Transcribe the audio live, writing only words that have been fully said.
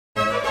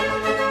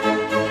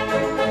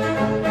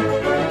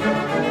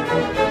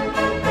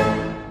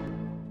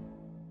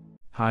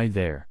Hi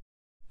there.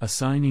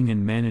 Assigning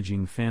and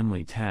managing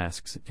family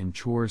tasks and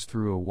chores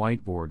through a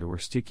whiteboard or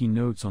sticky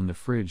notes on the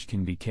fridge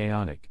can be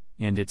chaotic,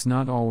 and it's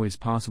not always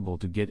possible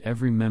to get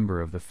every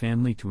member of the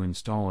family to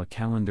install a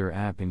calendar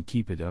app and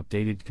keep it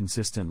updated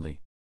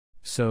consistently.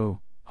 So,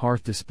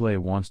 Hearth Display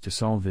wants to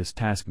solve this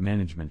task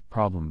management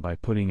problem by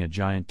putting a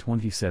giant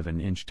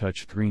 27-inch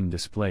touchscreen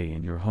display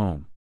in your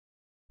home.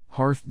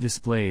 Hearth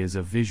Display is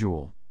a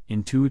visual,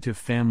 intuitive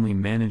family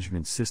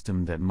management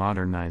system that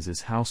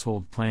modernizes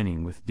household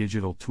planning with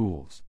digital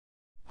tools.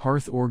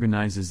 Hearth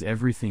organizes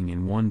everything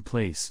in one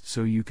place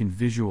so you can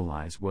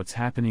visualize what's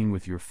happening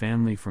with your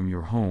family from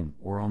your home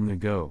or on the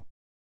go.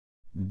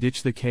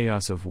 Ditch the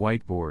chaos of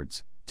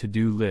whiteboards,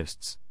 to-do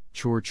lists,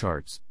 chore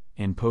charts,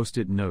 and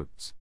post-it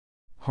notes.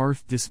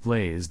 Hearth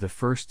Display is the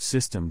first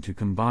system to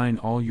combine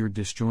all your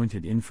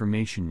disjointed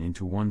information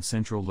into one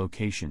central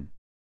location.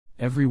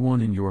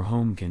 Everyone in your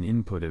home can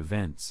input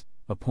events,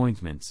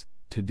 appointments,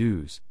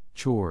 to-dos,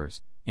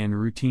 chores, and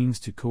routines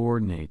to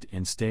coordinate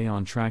and stay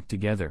on track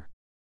together.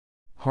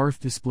 Hearth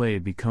Display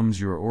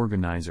becomes your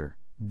organizer,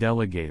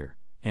 delegator,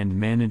 and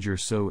manager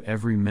so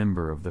every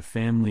member of the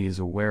family is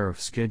aware of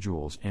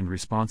schedules and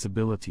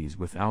responsibilities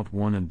without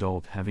one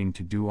adult having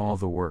to do all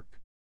the work.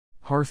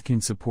 Hearth can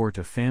support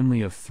a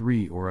family of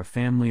 3 or a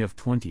family of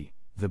 20,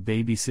 the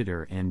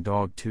babysitter and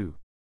dog too.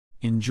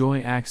 Enjoy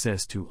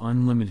access to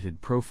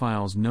unlimited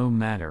profiles no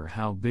matter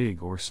how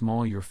big or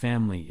small your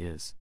family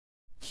is.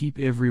 Keep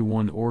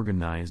everyone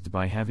organized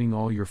by having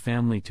all your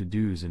family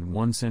to-dos in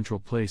one central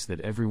place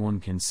that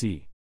everyone can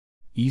see.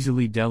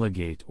 Easily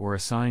delegate or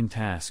assign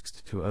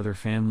tasks to other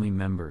family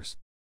members.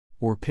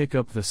 Or pick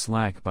up the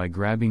slack by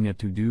grabbing a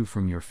to-do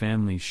from your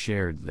family's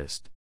shared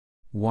list.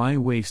 Why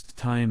waste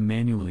time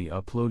manually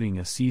uploading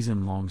a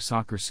season-long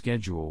soccer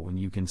schedule when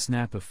you can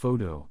snap a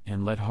photo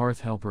and let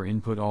Hearth Helper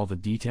input all the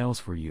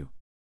details for you?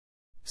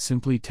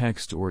 Simply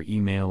text or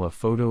email a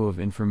photo of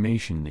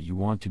information that you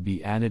want to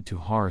be added to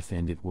Hearth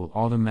and it will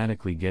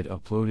automatically get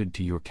uploaded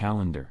to your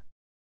calendar.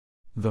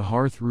 The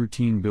Hearth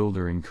Routine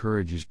Builder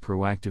encourages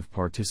proactive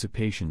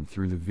participation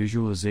through the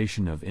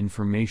visualization of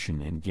information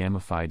and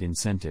gamified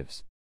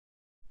incentives.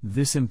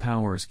 This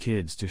empowers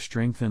kids to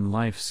strengthen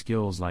life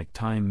skills like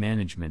time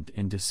management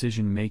and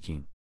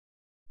decision-making.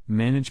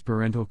 Manage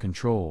parental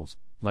controls,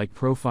 like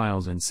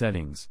profiles and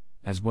settings,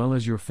 as well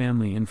as your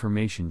family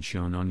information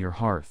shown on your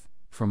Hearth,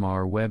 from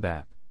our web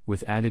app,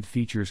 with added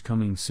features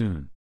coming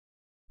soon.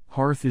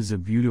 Hearth is a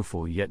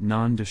beautiful yet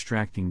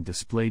non-distracting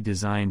display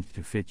designed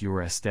to fit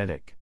your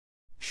aesthetic.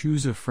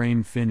 Choose a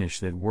frame finish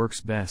that works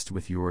best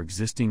with your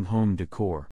existing home decor.